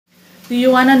Do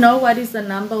you want to know what is the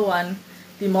number one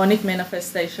demonic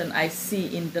manifestation I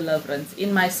see in deliverance?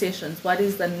 In my sessions, what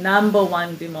is the number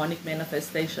one demonic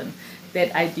manifestation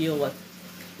that I deal with?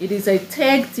 It is a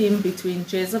tag team between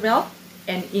Jezebel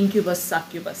and incubus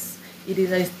succubus. It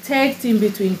is a tag team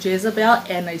between Jezebel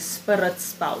and a spirit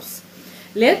spouse.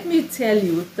 Let me tell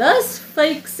you, this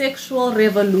fake sexual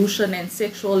revolution and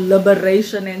sexual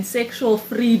liberation and sexual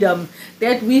freedom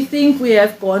that we think we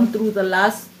have gone through the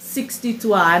last 60 to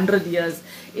 100 years,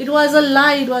 it was a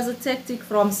lie, it was a tactic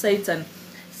from Satan.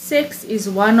 Sex is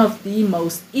one of the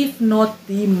most, if not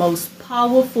the most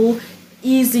powerful,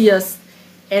 easiest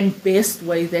and best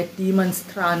way that demons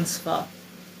transfer.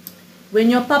 When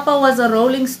your papa was a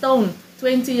rolling stone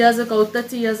 20 years ago,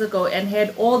 30 years ago, and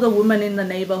had all the women in the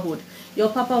neighborhood, your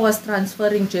papa was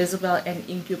transferring Jezebel and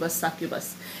incubus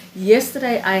succubus.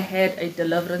 Yesterday I had a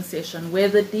deliverance session where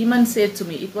the demon said to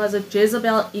me, it was a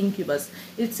Jezebel incubus,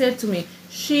 it said to me,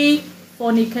 she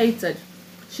fornicated,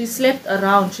 she slept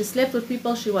around, she slept with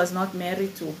people she was not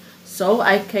married to. So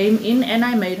I came in and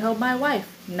I made her my wife.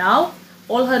 Now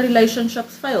all her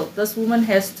relationships failed. This woman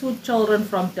has 2 children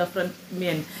from different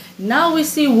men. Now we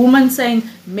see women saying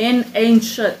men ain't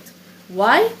shit.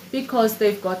 Why? Because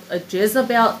they've got a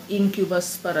Jezebel incubus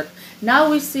spirit. Now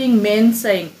we're seeing men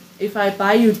saying, if I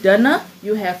buy you dinner,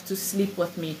 you have to sleep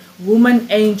with me. Woman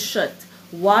ain't shit.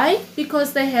 Why?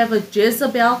 Because they have a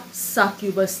Jezebel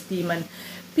succubus demon.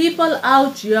 People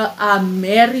out here are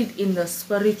married in the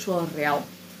spiritual realm.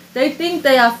 They think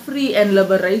they are free and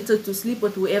liberated to sleep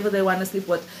with whoever they want to sleep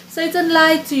with. Satan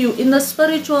lied to you. In the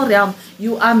spiritual realm,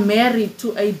 you are married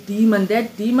to a demon.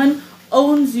 That demon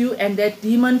owns you and that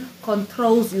demon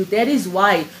controls you. That is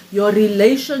why your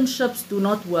relationships do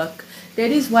not work.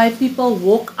 That is why people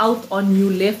walk out on you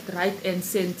left, right, and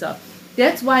center.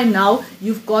 That's why now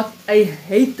you've got a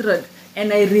hatred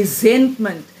and a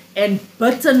resentment and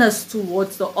bitterness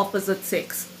towards the opposite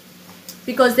sex.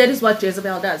 Because that is what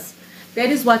Jezebel does. That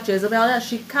is what Jezebel does.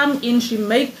 She come in, she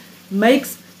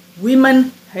makes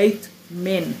women hate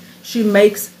men. She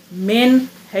makes men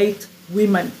hate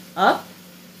women.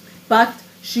 But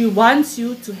she wants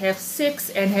you to have sex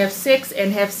and have sex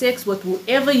and have sex with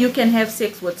whoever you can have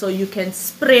sex with so you can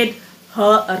spread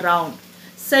her around.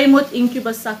 Same with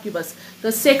incubus succubus.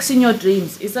 The sex in your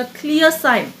dreams is a clear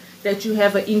sign that you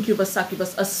have an incubus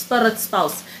succubus, a spirit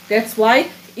spouse. That's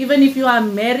why even if you are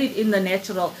married in the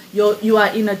natural, you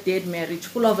are in a dead marriage,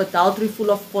 full of adultery,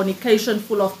 full of fornication,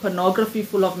 full of pornography,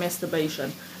 full of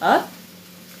masturbation.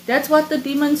 That's what the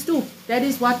demons do. That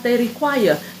is what they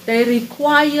require. They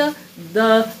require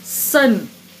the sin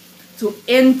to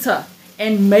enter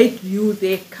and make you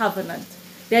their covenant.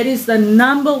 That is the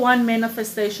number one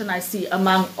manifestation I see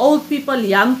among old people,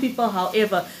 young people,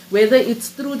 however, whether it's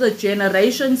through the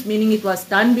generations, meaning it was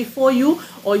done before you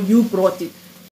or you brought it.